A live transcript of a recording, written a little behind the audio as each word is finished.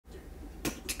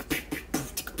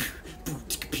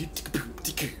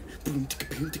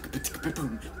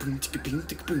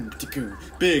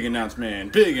Big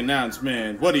announcement, big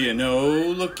announcement. What do you know?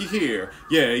 Looky here.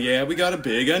 Yeah, we got a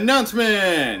big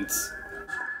announcement.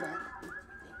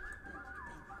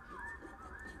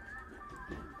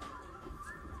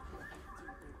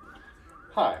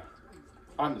 Hi,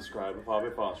 I'm the scribe of A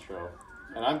BIG SHOUTOUT,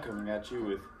 and I'm coming at you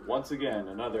with, once again,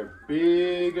 another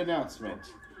big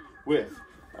announcement with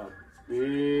a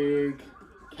big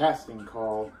casting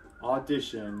call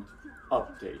audition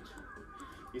update.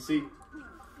 You see,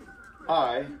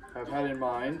 I have had in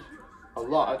mind a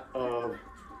lot of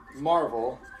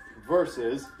Marvel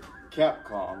versus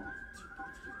Capcom.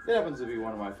 It happens to be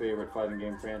one of my favorite fighting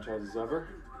game franchises ever,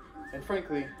 and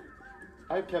frankly,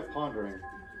 I've kept pondering,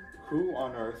 who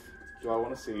on earth do I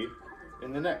want to see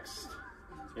in the next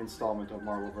installment of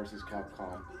Marvel vs.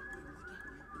 Capcom?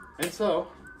 And so,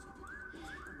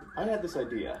 I had this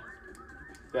idea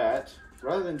that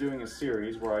rather than doing a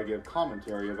series where I give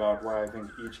commentary about why I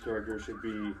think each character should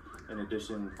be in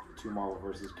addition to Marvel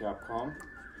vs. Capcom,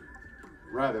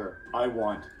 rather, I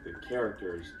want the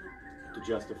characters to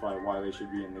justify why they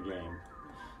should be in the game.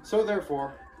 So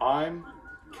therefore, I'm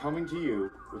coming to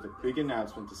you with a big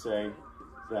announcement to say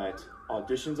that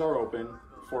auditions are open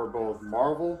for both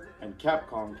Marvel and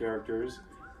Capcom characters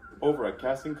over at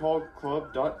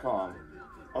castingcallclub.com.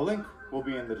 A link will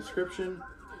be in the description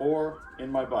or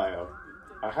in my bio.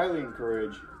 I highly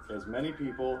encourage as many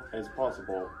people as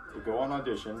possible to go on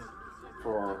audition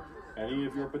for any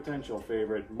of your potential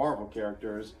favorite Marvel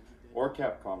characters or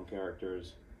Capcom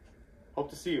characters. Hope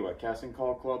to see you at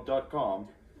castingcallclub.com.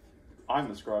 I'm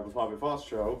the scribe of A BIG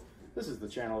SHOUTOut. This is the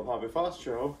channel of A BIG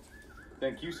SHOUTOut.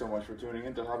 Thank you so much for tuning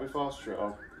into A BIG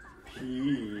SHOUTOut.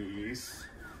 Peace,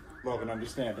 love, and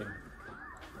understanding.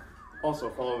 Also,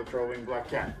 follow the Crow-Winged Black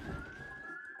Cat.